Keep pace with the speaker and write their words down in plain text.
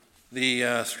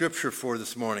The scripture for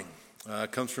this morning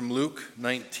comes from Luke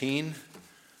 19,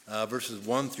 verses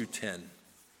 1 through 10.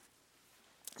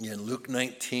 Again, Luke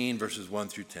 19, verses 1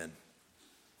 through 10.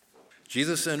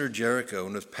 Jesus entered Jericho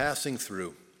and was passing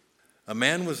through. A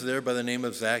man was there by the name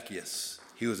of Zacchaeus.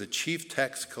 He was a chief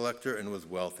tax collector and was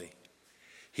wealthy.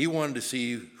 He wanted to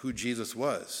see who Jesus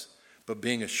was, but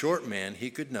being a short man, he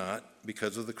could not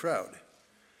because of the crowd.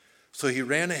 So he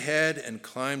ran ahead and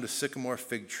climbed a sycamore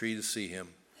fig tree to see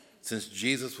him, since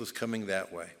Jesus was coming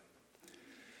that way.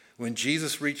 When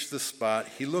Jesus reached the spot,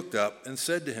 he looked up and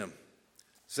said to him,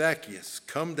 "Zacchaeus,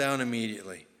 come down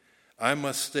immediately. I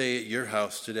must stay at your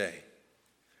house today."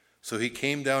 So he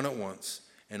came down at once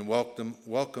and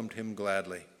welcomed him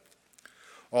gladly.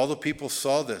 All the people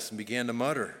saw this and began to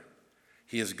mutter,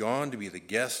 "He has gone to be the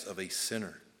guest of a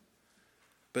sinner."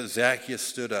 But Zacchaeus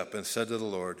stood up and said to the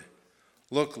Lord,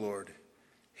 "Look, Lord,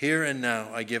 here and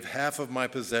now I give half of my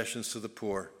possessions to the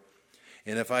poor.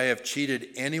 And if I have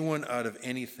cheated anyone out of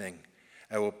anything,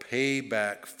 I will pay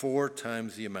back 4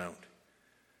 times the amount."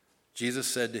 Jesus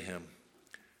said to him,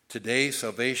 "Today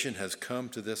salvation has come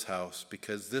to this house,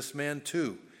 because this man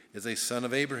too is a son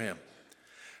of Abraham.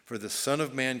 For the Son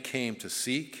of Man came to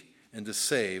seek and to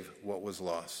save what was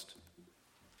lost."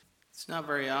 It's not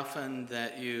very often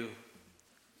that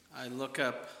I look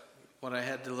up what I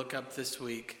had to look up this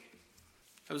week.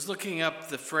 I was looking up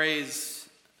the phrase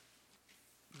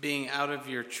being out of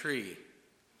your tree.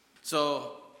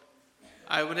 So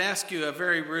I would ask you a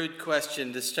very rude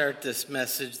question to start this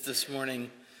message this morning.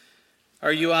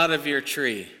 Are you out of your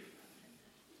tree?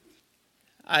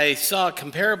 I saw a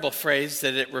comparable phrase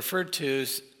that it referred to,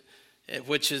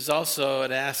 which is also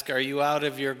it asked, are you out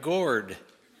of your gourd?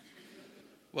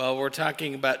 Well, we're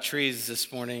talking about trees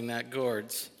this morning, not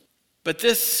gourds. But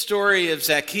this story of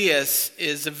Zacchaeus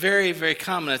is a very, very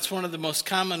common. It's one of the most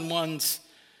common ones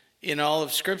in all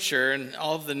of Scripture and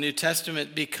all of the New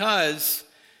Testament because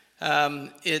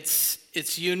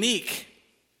it's unique.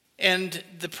 And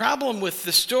the problem with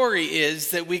the story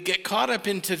is that we get caught up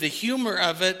into the humor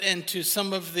of it and to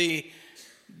some of the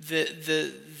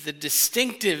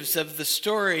distinctives of the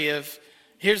story of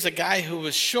here's a guy who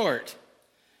was short.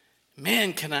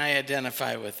 Man, can I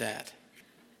identify with that.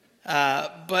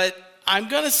 But I'm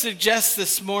going to suggest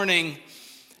this morning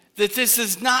that this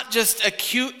is not just a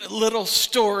cute little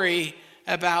story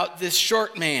about this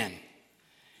short man.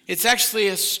 It's actually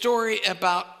a story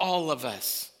about all of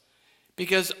us,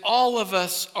 because all of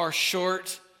us are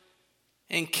short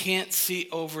and can't see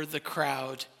over the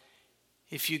crowd,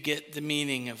 if you get the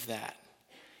meaning of that.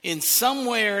 In some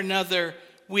way or another,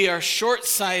 we are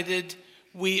short-sighted,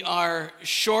 we are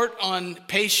short on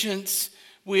patience,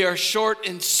 we are short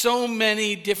in so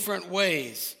many different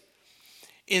ways.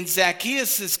 In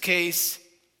Zacchaeus' case,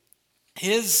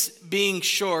 his being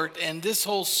short and this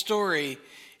whole story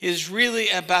is really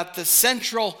about the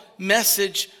central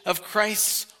message of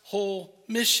Christ's whole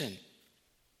mission.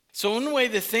 So one way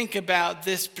to think about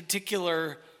this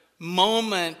particular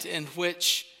moment in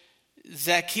which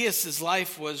Zacchaeus'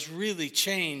 life was really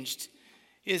changed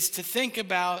is to think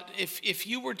about if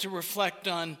you were to reflect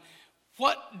on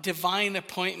what divine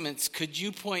appointments could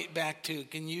you point back to?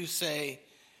 Can you say,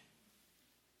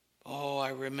 oh, I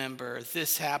remember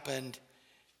this happened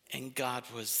and God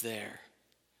was there.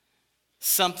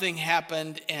 Something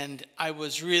happened and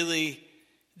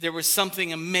there was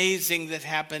something amazing that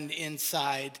happened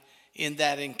inside in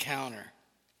that encounter.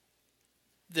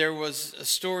 There was a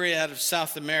story out of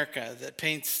South America that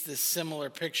paints this similar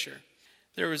picture.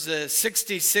 There was a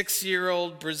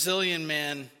 66-year-old Brazilian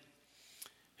man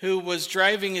who was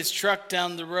driving his truck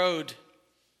down the road,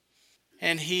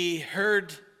 and he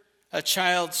heard a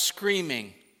child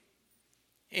screaming,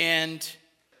 and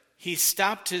he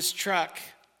stopped his truck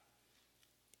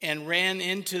and ran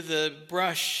into the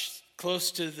brush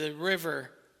close to the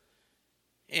river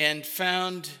and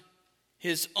found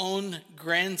his own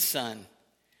grandson,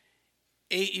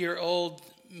 8-year-old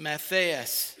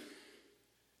Matthias,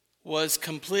 was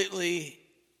completely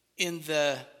in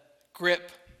the grip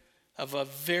of a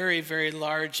very, very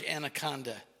large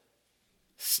anaconda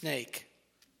snake.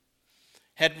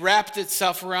 Had wrapped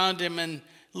itself around him, and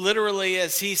literally,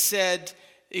 as he said,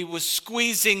 it was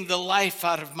squeezing the life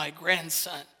out of my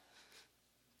grandson.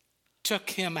 Took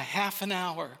him a half an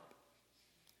hour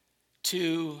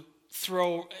to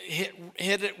hit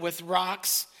it with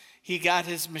rocks. He got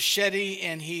his machete,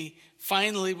 and he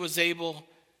finally was able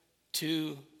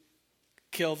to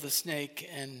kill the snake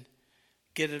and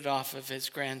get it off of his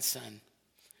grandson,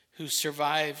 who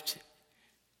survived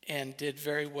and did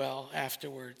very well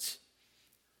afterwards.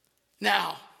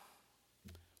 Now,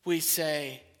 we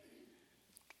say,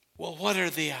 well, what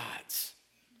are the odds?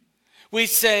 We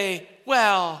say,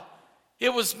 well,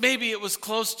 maybe it was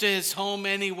close to his home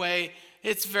anyway.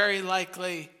 It's very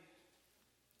likely.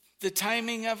 The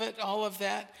timing of it, all of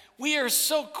that. We are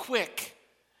so quick.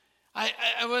 I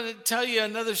want to tell you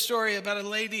another story about a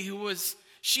lady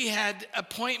she had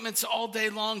appointments all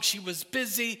day long. She was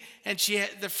busy, and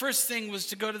the first thing was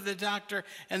to go to the doctor,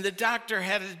 and the doctor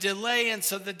had a delay, and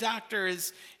so the doctor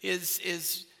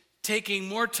is taking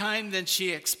more time than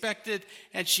she expected,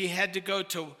 and she had to go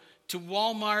to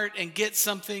Walmart and get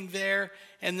something there,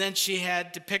 and then she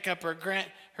had to pick up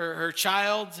her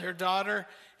child, her daughter,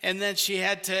 and then she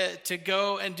had to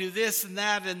go and do this and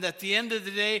that, and at the end of the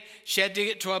day, she had to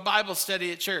get to a Bible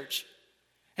study at church.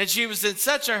 And she was in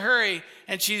such a hurry,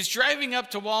 and she's driving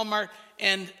up to Walmart,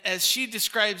 and as she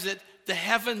describes it, the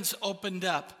heavens opened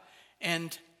up,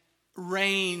 and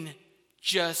rain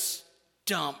just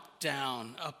dumped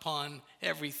down upon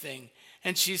everything.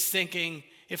 And she's thinking,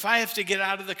 if I have to get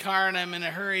out of the car and I'm in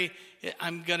a hurry,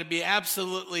 I'm going to be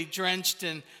absolutely drenched,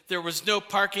 and there was no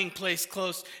parking place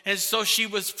close. And so she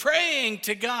was praying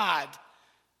to God.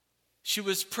 She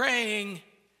was praying,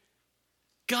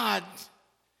 God,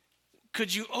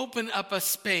 could you open up a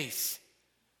space?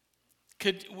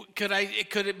 Could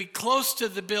it be close to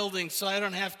the building so I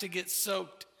don't have to get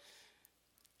soaked?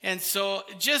 And so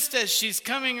just as she's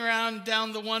coming around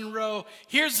down the one row,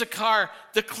 here's a car,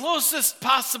 the closest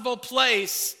possible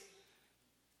place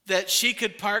that she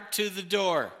could park to the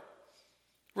door,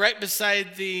 right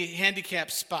beside the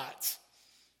handicap spots.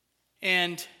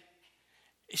 And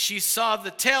she saw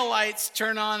the taillights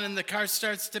turn on and the car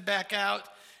starts to back out.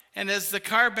 And as the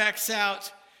car backs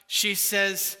out, she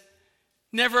says,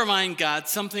 never mind, God,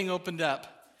 something opened up.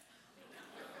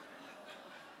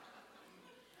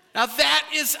 Now that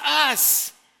is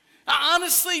us.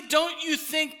 Honestly, don't you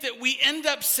think that we end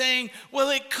up saying, well,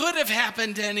 it could have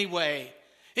happened anyway.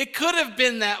 It could have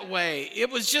been that way. It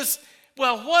was just,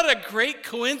 well, what a great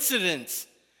coincidence.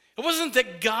 It wasn't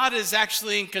that God is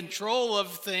actually in control of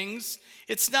things.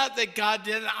 It's not that God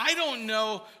did it. I don't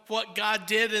know what God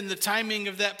did in the timing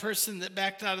of that person that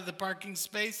backed out of the parking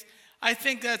space. I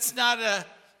think that's not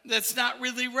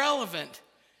really relevant.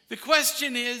 The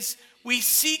question is, we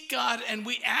seek God and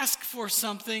we ask for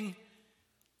something,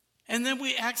 and then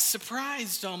we act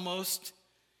surprised almost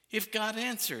if God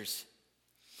answers.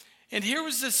 And here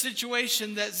was the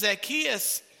situation that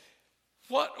Zacchaeus,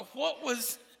 what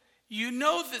was,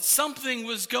 that something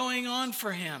was going on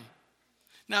for him.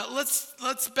 Now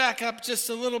let's back up just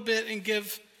a little bit and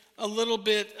give a little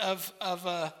bit of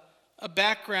a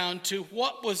background to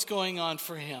what was going on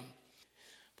for him.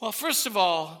 Well, first of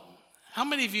all, how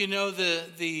many of you know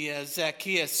the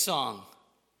Zacchaeus song?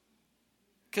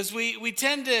 Because we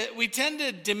tend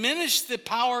to diminish the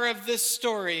power of this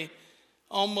story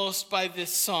almost by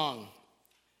this song.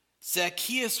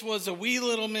 Zacchaeus was a wee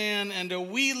little man, and a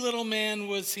wee little man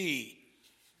was he.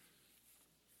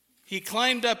 He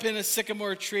climbed up in a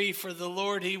sycamore tree for the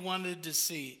Lord he wanted to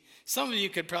see. Some of you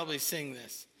could probably sing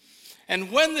this.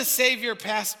 And when the Savior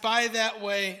passed that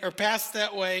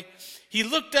way, he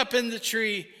looked up in the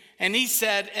tree and he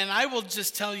said, and I will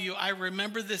just tell you, I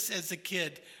remember this as a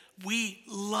kid. We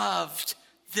loved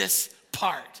this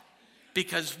part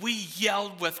because we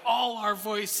yelled with all our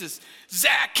voices,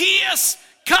 Zacchaeus,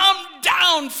 come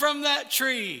down from that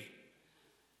tree.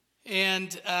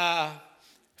 And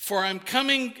for I'm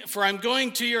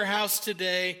going to your house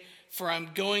today,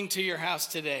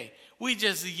 We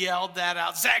just yelled that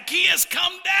out. Zacchaeus,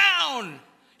 come down.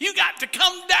 You got to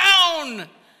come down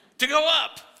to go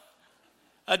up.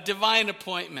 A divine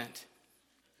appointment.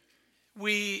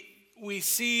 We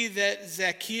see that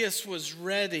Zacchaeus was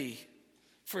ready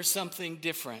for something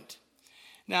different.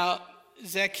 Now,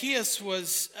 Zacchaeus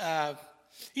was,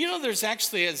 there's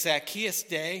actually a Zacchaeus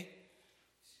Day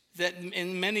that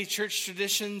in many church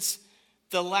traditions,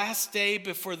 the last day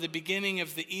before the beginning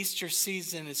of the Easter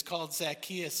season is called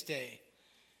Zacchaeus Day.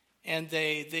 And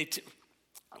they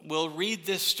will read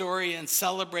this story and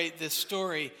celebrate this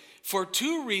story for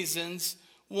two reasons.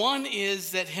 One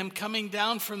is that him coming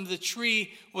down from the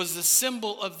tree was a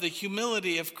symbol of the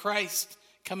humility of Christ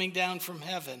coming down from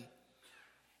heaven.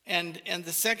 And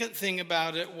the second thing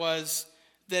about it was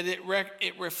that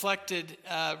it reflected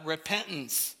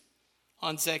repentance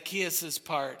on Zacchaeus'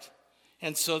 part.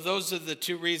 And so those are the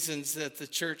two reasons that the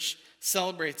church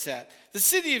celebrates that. The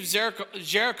city of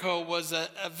Jericho was a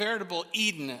veritable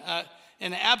Eden,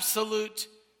 an absolute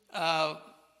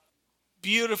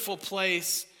beautiful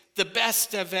place, the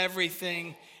best of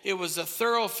everything. It was a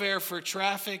thoroughfare for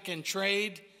traffic and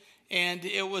trade, and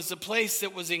it was a place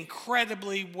that was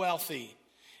incredibly wealthy.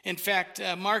 In fact,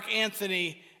 Mark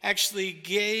Anthony actually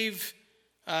gave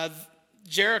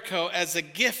Jericho as a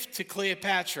gift to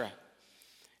Cleopatra.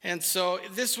 And so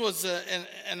this was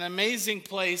an amazing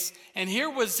place. And here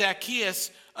was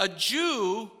Zacchaeus, a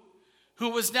Jew who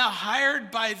was now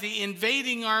hired by the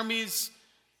invading armies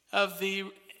of the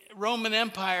Roman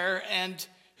Empire and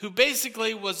who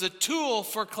basically was a tool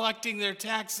for collecting their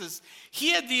taxes.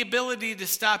 He had the ability to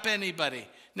stop anybody.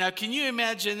 Now, can you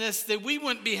imagine this? That we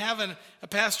wouldn't be having a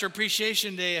Pastor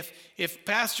Appreciation Day if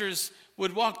pastors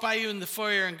would walk by you in the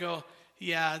foyer and go,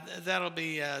 yeah, that'll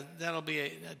be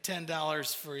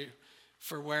 $10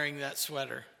 for wearing that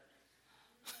sweater.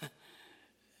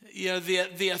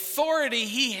 The authority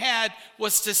he had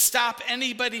was to stop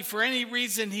anybody for any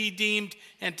reason he deemed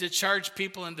and to charge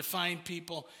people and to fine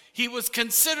people. He was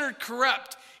considered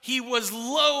corrupt. He was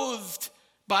loathed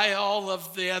by all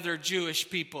of the other Jewish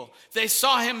people. They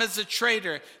saw him as a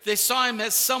traitor. They saw him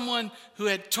as someone who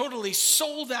had totally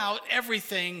sold out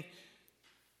everything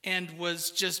and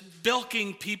was just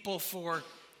bilking people for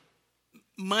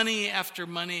money after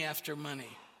money after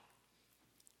money.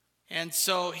 And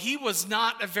so he was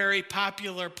not a very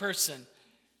popular person.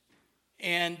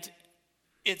 And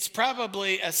it's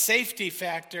probably a safety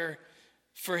factor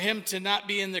for him to not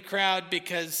be in the crowd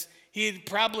because he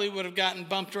probably would have gotten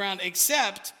bumped around,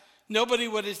 except nobody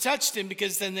would have touched him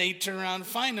because then they'd turn around and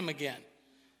find him again.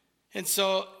 And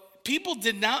so people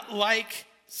did not like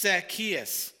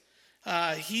Zacchaeus.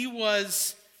 He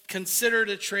was considered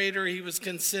a traitor. He was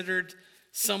considered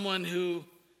someone who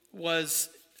was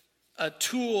a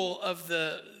tool of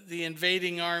the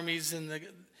invading armies and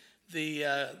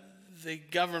the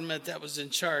government that was in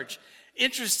charge.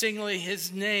 Interestingly,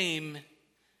 his name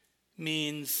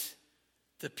means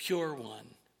the pure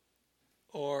one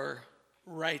or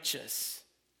righteous.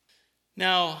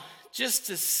 Now, just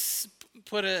to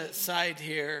put aside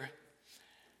here,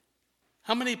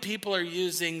 how many people are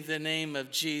using the name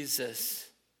of Jesus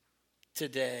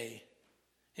today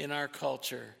in our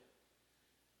culture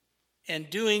and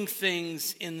doing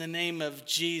things in the name of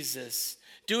Jesus,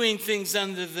 doing things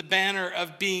under the banner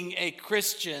of being a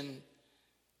Christian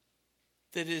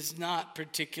that is not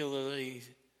particularly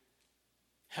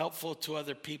helpful to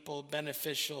other people,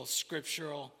 beneficial,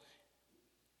 scriptural?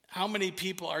 How many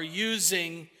people are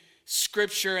using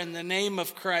Scripture in the name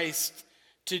of Christ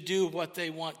to do what they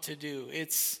want to do?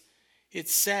 It's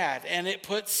sad, and it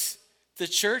puts the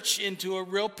church into a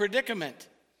real predicament.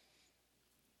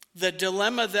 The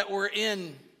dilemma that we're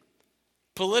in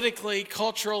politically,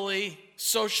 culturally,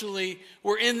 socially,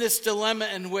 we're in this dilemma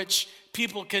in which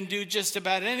people can do just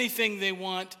about anything they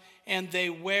want, and they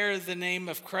wear the name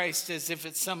of Christ as if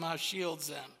it somehow shields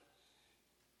them.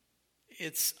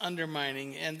 It's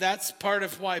undermining, and that's part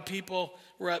of why people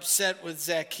were upset with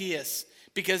Zacchaeus,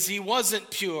 because he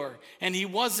wasn't pure, and he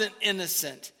wasn't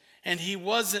innocent, and he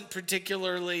wasn't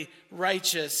particularly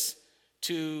righteous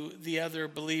to the other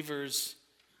believers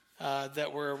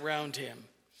that were around him.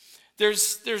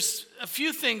 There's a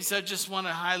few things I just want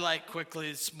to highlight quickly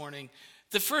this morning.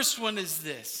 The first one is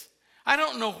this. I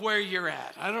don't know where you're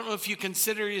at. I don't know if you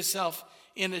consider yourself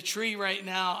in a tree right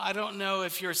now. I don't know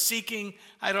if you're seeking.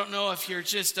 I don't know if you're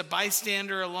just a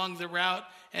bystander along the route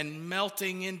and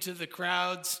melting into the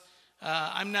crowds.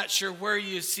 I'm not sure where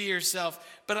you see yourself,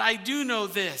 but I do know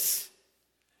this,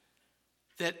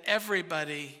 that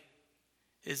everybody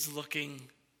is looking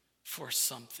for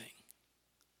something.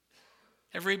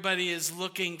 Everybody is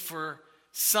looking for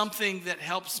something that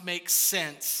helps make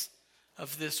sense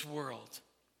of this world.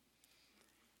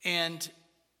 And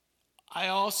I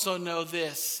also know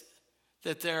this,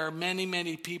 that there are many,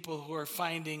 many people who are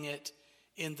finding it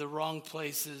in the wrong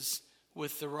places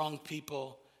with the wrong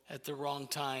people at the wrong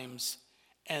times,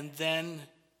 and then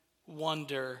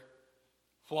wonder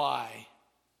why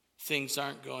things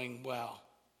aren't going well.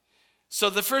 So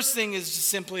the first thing is just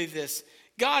simply this.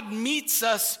 God meets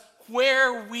us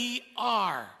where we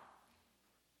are.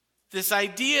 This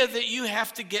idea that you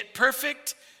have to get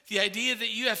perfect, the idea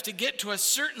that you have to get to a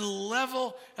certain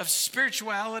level of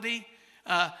spirituality,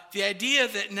 the idea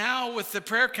that now with the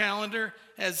prayer calendar,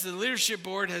 as the leadership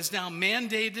board has now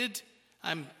mandated,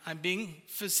 I'm being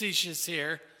facetious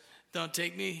here, don't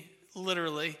take me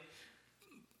literally.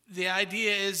 The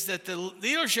idea is that the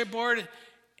leadership board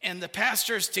and the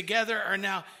pastors together are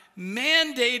now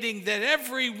mandating that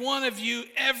every one of you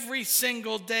every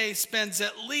single day spends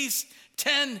at least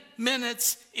 10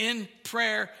 minutes in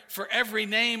prayer for every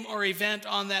name or event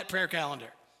on that prayer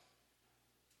calendar.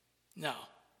 No,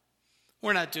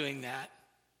 we're not doing that.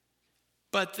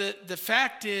 But the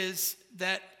fact is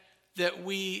that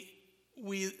we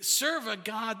serve a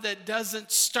God that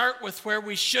doesn't start with where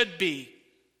we should be.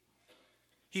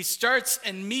 He starts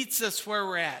and meets us where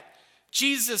we're at.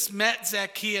 Jesus met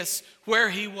Zacchaeus where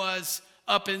he was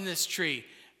up in this tree.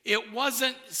 It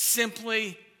wasn't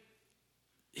simply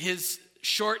his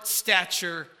short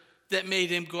stature that made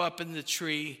him go up in the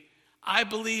tree. I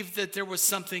believe that there was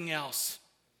something else.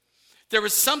 There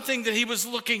was something that he was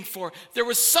looking for. There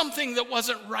was something that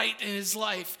wasn't right in his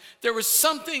life. There was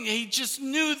something, he just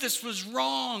knew this was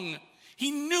wrong.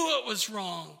 He knew it was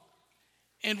wrong.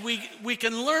 And we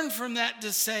can learn from that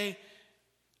to say,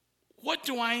 what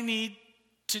do I need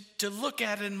to look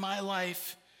at in my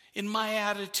life, in my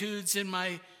attitudes, in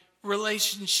my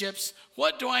relationships?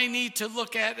 What do I need to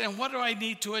look at and what do I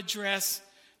need to address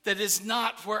that is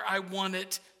not where I want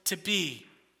it to be?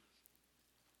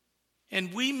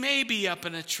 And we may be up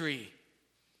in a tree.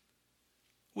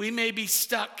 We may be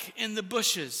stuck in the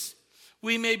bushes.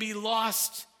 We may be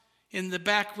lost in the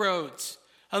back roads.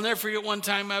 I'll never forget one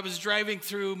time I was driving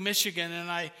through Michigan and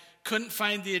I couldn't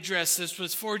find the address. This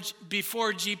was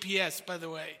before GPS, by the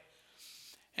way.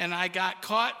 And I got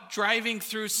caught driving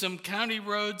through some county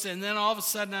roads, and then all of a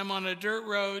sudden I'm on a dirt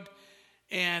road,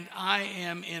 and I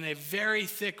am in a very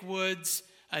thick woods,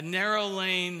 a narrow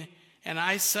lane, and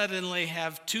I suddenly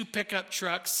have two pickup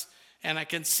trucks, and I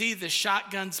can see the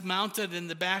shotguns mounted in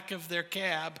the back of their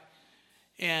cab,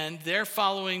 and they're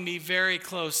following me very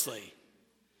closely.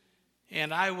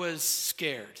 And I was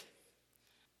scared.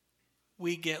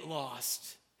 We get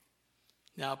lost.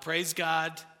 Now, praise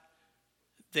God,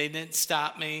 they didn't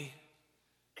stop me,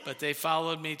 but they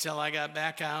followed me till I got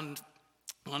back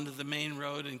onto the main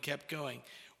road and kept going.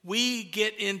 We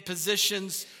get in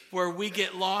positions where we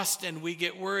get lost and we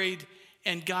get worried,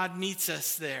 and God meets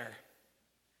us there.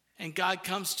 And God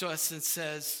comes to us and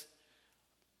says,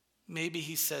 maybe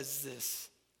he says this,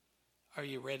 are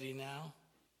you ready now?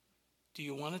 Do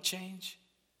you want to change?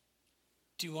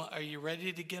 Are you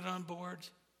ready to get on board?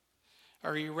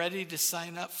 Are you ready to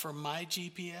sign up for my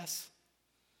GPS?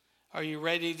 Are you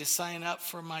ready to sign up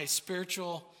for my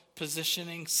spiritual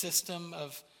positioning system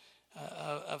of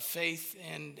faith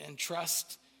and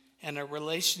trust and a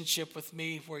relationship with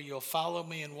me where you'll follow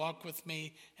me and walk with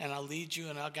me and I'll lead you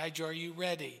and I'll guide you? Are you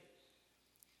ready?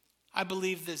 I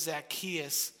believe that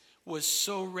Zacchaeus was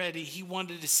so ready. He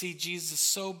wanted to see Jesus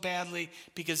so badly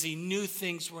because he knew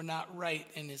things were not right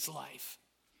in his life.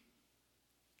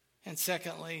 And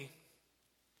secondly,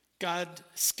 God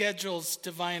schedules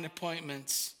divine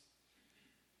appointments.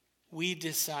 We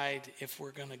decide if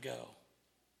we're going to go.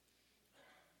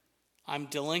 I'm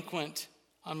delinquent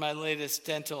on my latest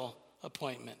dental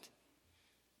appointment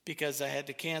because I had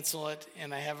to cancel it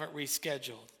and I haven't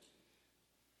rescheduled.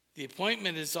 The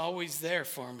appointment is always there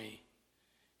for me.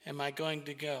 Am I going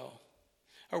to go?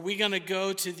 Are we going to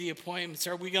go to the appointments?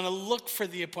 Are we going to look for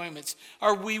the appointments?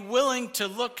 Are we willing to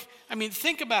look? I mean,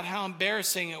 think about how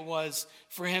embarrassing it was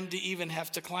for him to even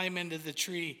have to climb into the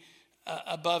tree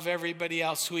above everybody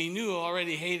else who he knew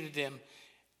already hated him.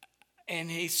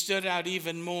 And he stood out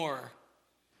even more.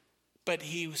 But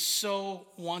he so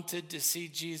wanted to see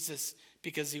Jesus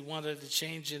because he wanted a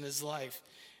change in his life.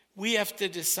 We have to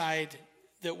decide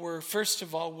that we're, first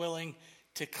of all, willing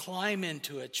to climb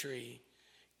into a tree,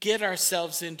 get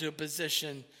ourselves into a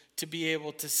position to be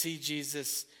able to see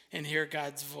Jesus and hear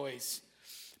God's voice.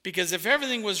 Because if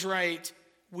everything was right,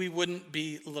 we wouldn't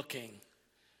be looking.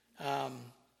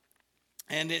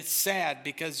 And it's sad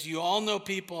because you all know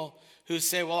people who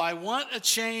say, well, I want a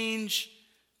change,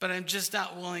 but I'm just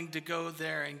not willing to go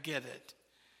there and get it.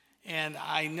 And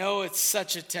I know it's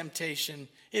such a temptation.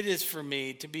 It is for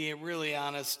me, to be really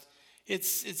honest.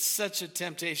 It's such a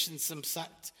temptation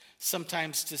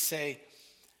sometimes to say,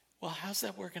 well, how's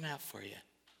that working out for you?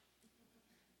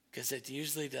 Because it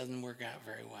usually doesn't work out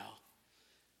very well.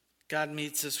 God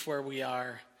meets us where we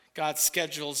are. God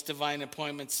schedules divine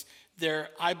appointments. They're,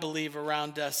 I believe,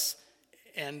 around us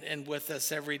and with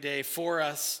us every day, for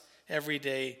us every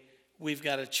day. We've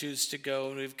got to choose to go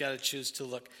and we've got to choose to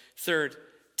look. Third,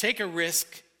 take a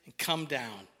risk and come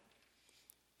down.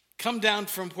 Come down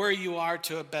from where you are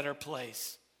to a better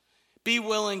place. Be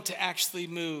willing to actually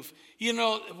move. You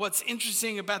know, what's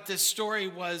interesting about this story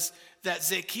was that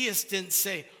Zacchaeus didn't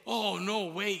say, oh, no,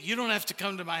 wait, you don't have to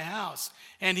come to my house.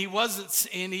 And he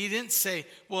didn't say,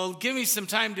 well, give me some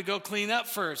time to go clean up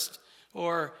first.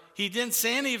 Or he didn't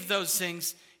say any of those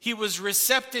things. He was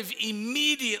receptive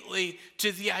immediately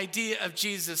to the idea of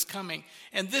Jesus coming.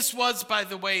 And this was, by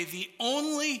the way, the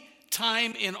only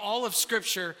time in all of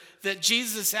Scripture that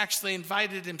Jesus actually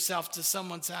invited himself to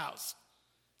someone's house.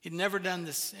 He'd never done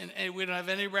this, and we don't have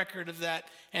any record of that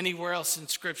anywhere else in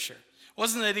Scripture. It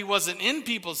wasn't that he wasn't in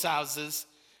people's houses,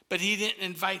 but he didn't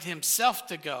invite himself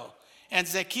to go. And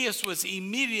Zacchaeus was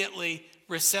immediately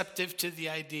receptive to the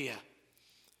idea.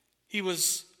 He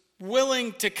was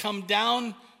willing to come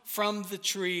down from the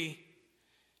tree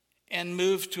and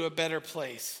move to a better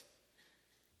place.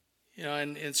 You know,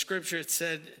 in Scripture it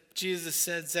said, Jesus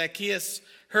said, Zacchaeus,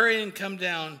 hurry and come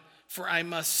down, for I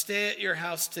must stay at your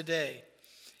house today.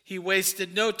 He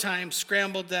wasted no time,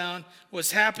 scrambled down,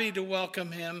 was happy to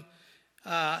welcome him,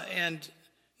 and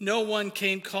no one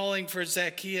came calling for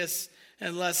Zacchaeus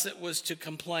unless it was to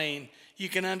complain. You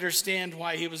can understand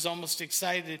why he was almost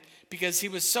excited, because he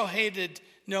was so hated,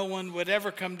 no one would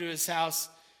ever come to his house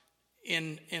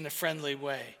in a friendly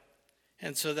way.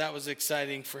 And so that was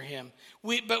exciting for him.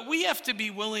 But we have to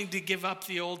be willing to give up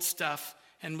the old stuff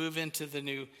and move into the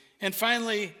new. And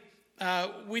finally,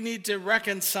 we need to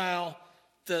reconcile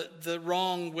the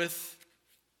wrong with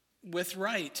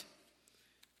right.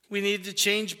 We need to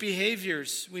change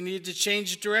behaviors. We need to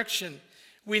change direction.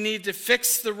 We need to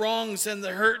fix the wrongs and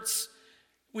the hurts.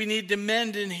 We need to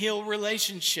mend and heal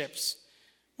relationships.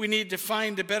 We need to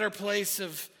find a better place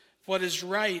of what is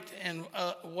right and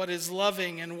what is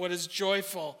loving and what is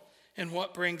joyful and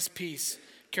what brings peace.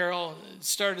 Carol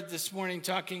started this morning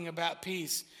talking about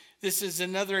peace. This is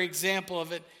another example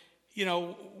of it. You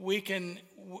know, we can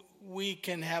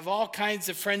have all kinds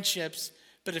of friendships,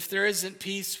 but if there isn't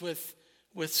peace with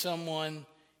someone,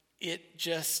 it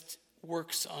just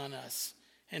works on us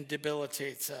and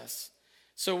debilitates us.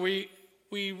 So we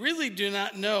really do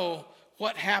not know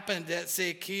what happened at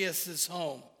Zacchaeus'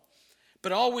 home,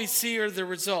 but all we see are the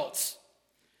results.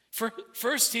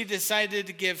 First, he decided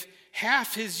to give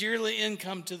half his yearly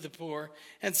income to the poor,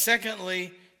 and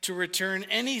secondly, to return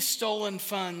any stolen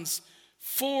funds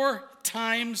 4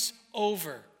 times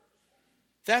over.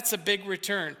 That's a big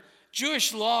return.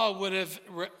 Jewish law would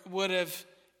have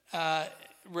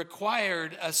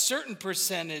required a certain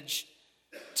percentage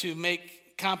to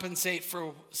compensate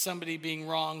for somebody being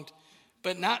wronged,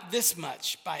 but not this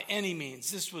much by any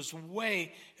means. This was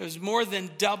it was more than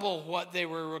double what they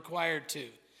were required to.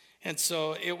 And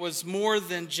so it was more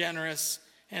than generous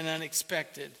and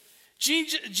unexpected.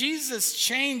 Jesus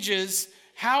changes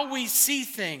how we see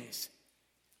things.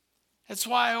 That's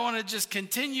why I want to just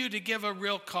continue to give a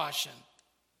real caution.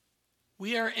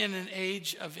 We are in an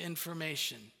age of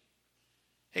information,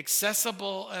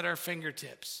 accessible at our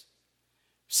fingertips.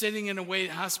 Sitting in a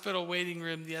hospital waiting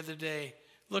room the other day,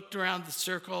 looked around the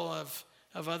circle of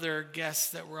other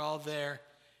guests that were all there,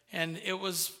 and it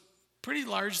was pretty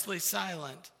largely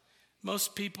silent.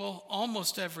 Most people,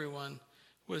 almost everyone,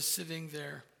 was sitting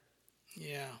there.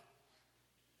 Yeah,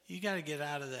 you got to get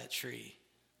out of that tree.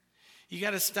 You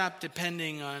got to stop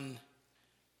depending on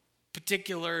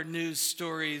particular news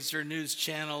stories or news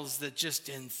channels that just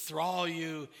enthrall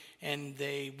you and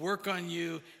they work on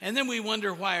you. And then we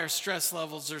wonder why our stress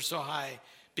levels are so high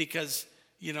because,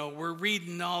 you know, we're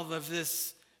reading all of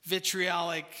this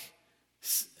vitriolic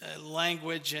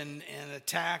language and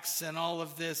attacks and all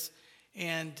of this.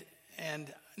 And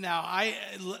now,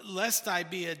 lest I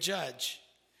be a judge,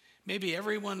 maybe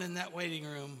everyone in that waiting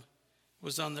room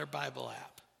was on their Bible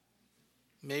app.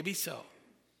 Maybe so.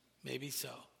 Maybe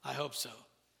so. I hope so.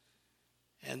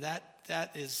 And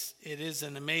it is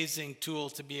an amazing tool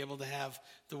to be able to have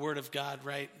the Word of God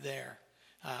right there.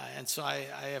 And so I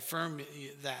affirm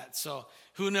that. So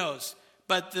who knows?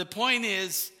 But the point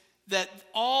is that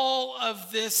all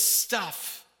of this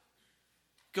stuff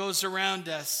goes around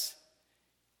us.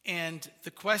 And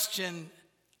the question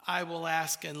I will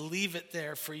ask and leave it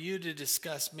there for you to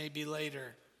discuss maybe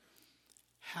later.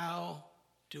 How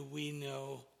do we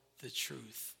know the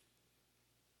truth?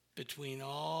 Between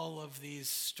all of these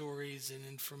stories and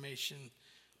information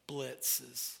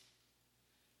blitzes.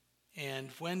 And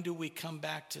when do we come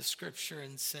back to Scripture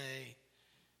and say,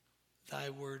 thy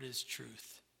word is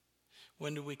truth?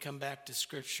 When do we come back to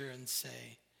Scripture and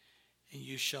say, and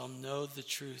you shall know the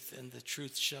truth, and the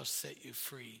truth shall set you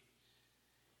free?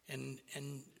 And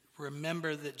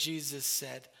remember that Jesus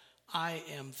said, I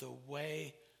am the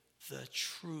way, the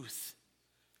truth,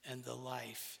 and the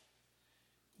life.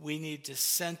 We need to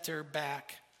center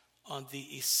back on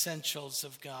the essentials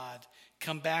of God.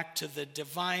 Come back to the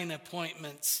divine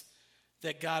appointments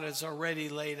that God has already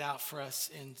laid out for us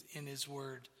in His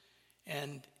Word.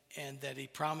 And that He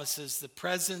promises the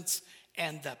presence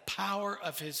and the power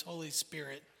of His Holy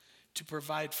Spirit to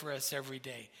provide for us every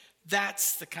day.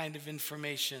 That's the kind of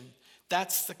information,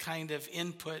 that's the kind of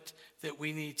input that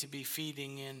we need to be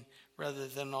feeding in rather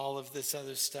than all of this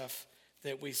other stuff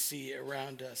that we see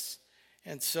around us.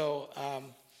 And so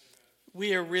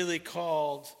we are really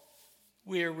called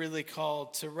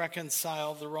to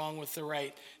reconcile the wrong with the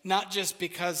right, not just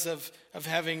because of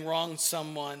having wronged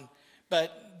someone,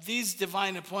 but these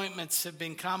divine appointments have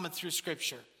been common through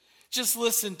Scripture. Just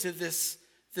listen to this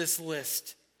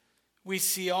list. We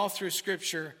see all through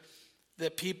Scripture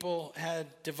that people had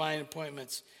divine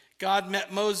appointments. God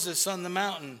met Moses on the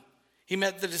mountain. He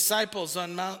met the disciples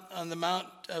on the Mount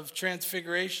of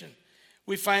Transfiguration.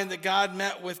 We find that God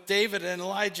met with David and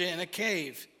Elijah in a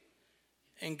cave,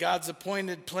 in God's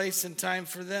appointed place and time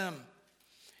for them.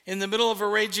 In the middle of a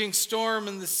raging storm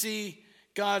in the sea,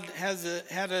 God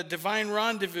had a divine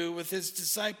rendezvous with his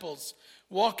disciples,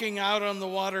 walking out on the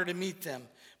water to meet them.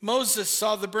 Moses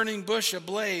saw the burning bush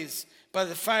ablaze by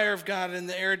the fire of God in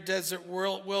the arid desert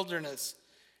wilderness,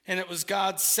 and it was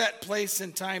God's set place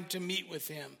and time to meet with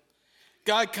him.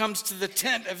 God comes to the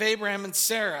tent of Abraham and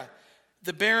Sarah,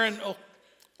 the barren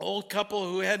old couple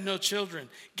who had no children.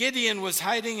 Gideon was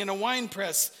hiding in a wine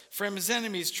press from his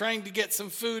enemies, trying to get some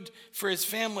food for his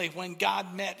family when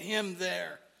God met him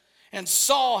there. And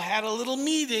Saul had a little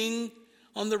meeting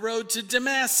on the road to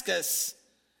Damascus,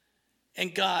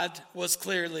 and God was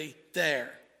clearly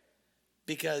there,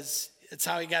 because it's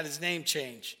how he got his name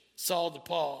changed, Saul to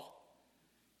Paul,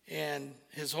 and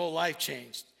his whole life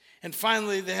changed. And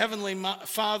finally, the Heavenly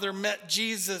Father met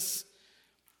Jesus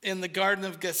in the Garden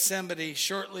of Gethsemane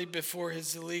shortly before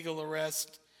his illegal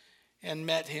arrest, and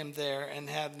met him there and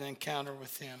had an encounter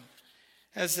with him.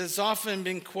 As has often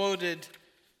been quoted,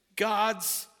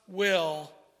 God's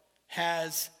will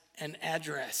has an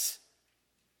address.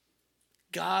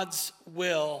 God's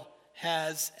will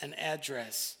has an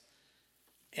address,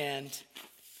 and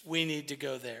we need to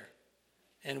go there,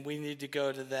 and we need to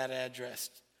go to that address.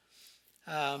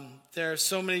 There are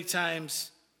so many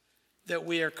times that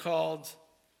we are called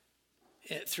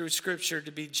through Scripture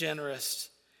to be generous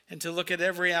and to look at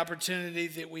every opportunity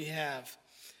that we have.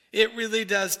 It really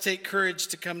does take courage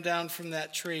to come down from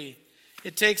that tree.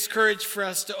 It takes courage for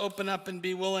us to open up and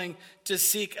be willing to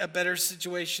seek a better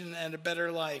situation and a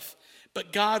better life.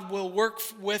 But God will work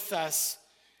with us,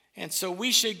 and so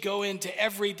we should go into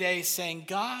every day saying,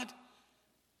 God,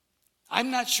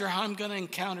 I'm not sure how I'm going to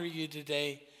encounter you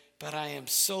today, but I am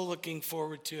so looking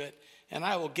forward to it. And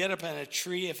I will get up in a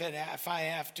tree if I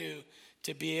have to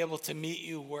be able to meet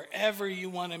you wherever you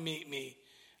want to meet me,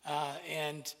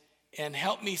 and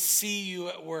help me see you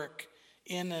at work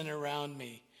in and around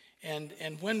me. And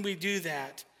when we do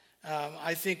that,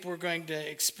 I think we're going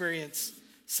to experience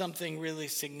something really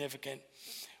significant.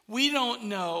 We don't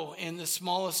know in the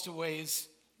smallest of ways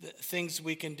the things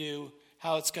we can do,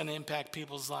 how it's going to impact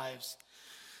people's lives.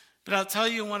 But I'll tell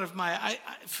you one of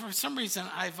for some reason,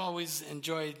 I've always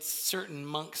enjoyed certain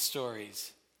monk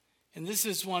stories. And this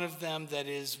is one of them that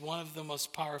is one of the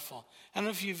most powerful. I don't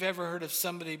know if you've ever heard of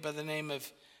somebody by the name of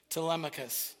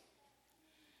Telemachus.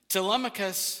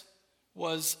 Telemachus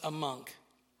was a monk.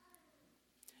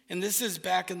 And this is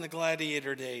back in the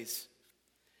gladiator days.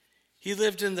 He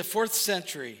lived in the 4th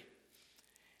century.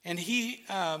 And he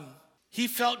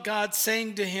felt God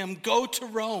saying to him, go to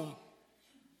Rome.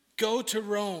 Go to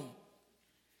Rome.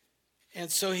 And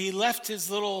so he left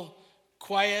his little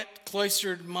quiet,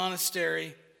 cloistered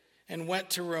monastery and went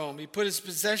to Rome. He put his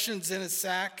possessions in a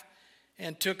sack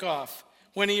and took off.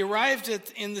 When he arrived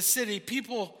in the city,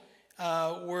 people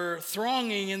were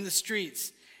thronging in the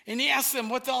streets. And he asked them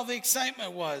what all the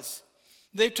excitement was.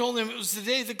 They told him it was the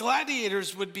day the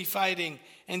gladiators would be fighting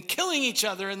and killing each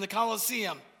other in the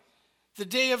Colosseum. The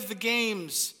day of the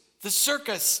games, the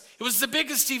circus. It was the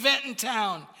biggest event in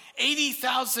town.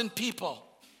 80,000 people.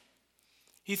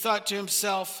 He thought to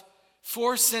himself,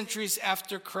 4 centuries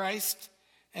after Christ,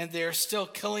 and they're still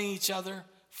killing each other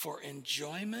for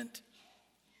enjoyment?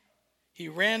 He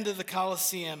ran to the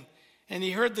Colosseum, and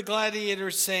he heard the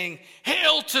gladiators saying,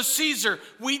 "Hail to Caesar!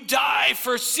 We die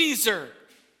for Caesar!"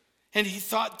 And he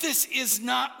thought, this is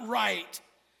not right.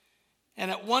 And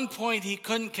at one point, he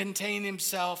couldn't contain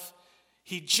himself.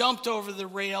 He jumped over the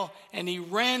rail, and he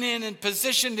ran in and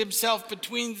positioned himself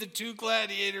between the two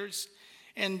gladiators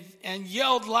and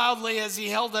yelled loudly as he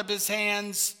held up his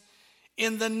hands,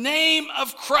 "In the name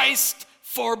of Christ,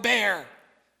 forbear."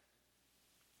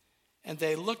 And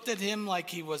they looked at him like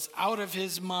he was out of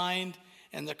his mind,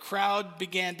 and the crowd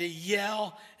began to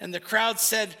yell, and the crowd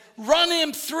said, "Run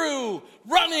him through,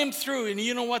 run him through." And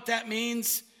you know what that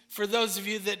means? For those of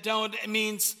you that don't, it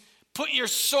means put your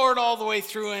sword all the way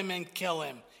through him and kill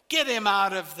him. Get him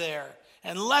out of there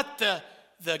and let the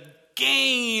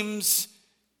games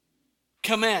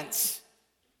commence.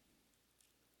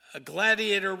 A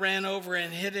gladiator ran over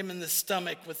and hit him in the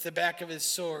stomach with the back of his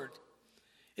sword.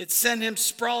 It sent him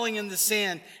sprawling in the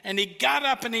sand, and he got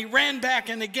up and he ran back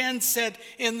and again said,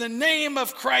 "In the name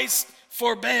of Christ,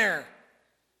 forbear."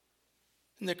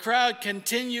 And the crowd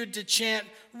continued to chant,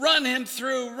 "Run him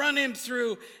through, run him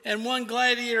through." And one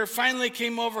gladiator finally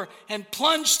came over and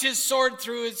plunged his sword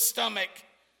through his stomach.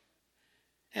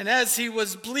 And as he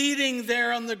was bleeding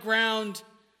there on the ground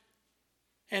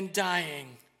and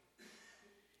dying,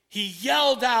 he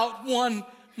yelled out one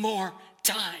more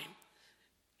time,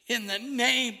 "In the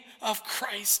name of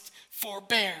Christ,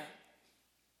 forbear."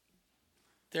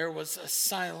 There was a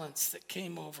silence that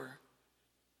came over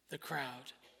the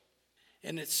crowd.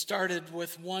 And it started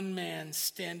with one man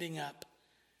standing up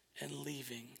and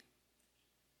leaving.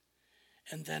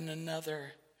 And then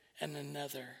another and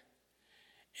another.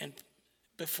 And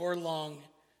before long,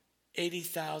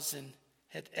 80,000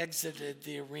 had exited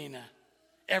the arena.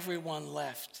 Everyone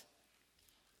left.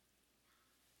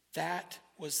 That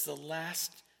was the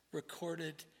last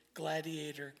recorded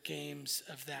gladiator games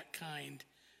of that kind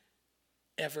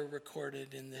ever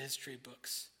recorded in the history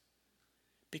books,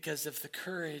 because of the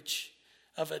courage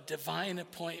of a divine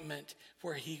appointment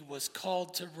where he was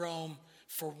called to Rome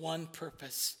for one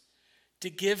purpose: to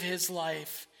give his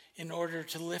life in order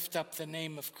to lift up the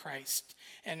name of Christ.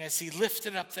 And as he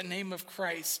lifted up the name of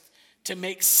Christ to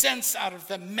make sense out of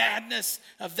the madness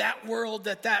of that world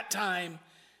at that time,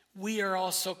 we are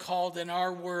also called in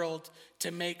our world to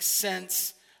make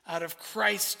sense out of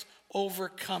Christ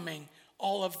overcoming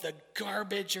all of the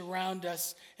garbage around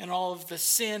us and all of the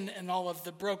sin and all of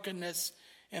the brokenness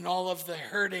and all of the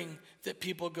hurting that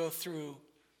people go through.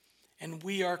 And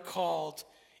we are called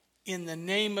in the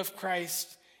name of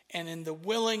Christ and in the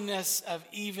willingness of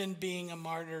even being a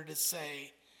martyr to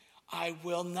say, I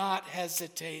will not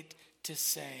hesitate to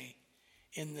say,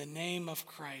 in the name of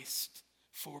Christ,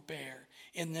 forbear.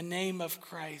 In the name of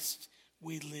Christ,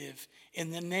 we live. In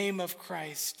the name of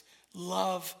Christ,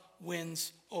 love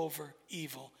wins over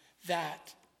evil.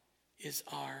 That is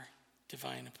our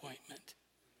divine appointment.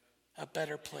 A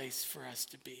better place for us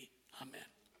to be. Amen.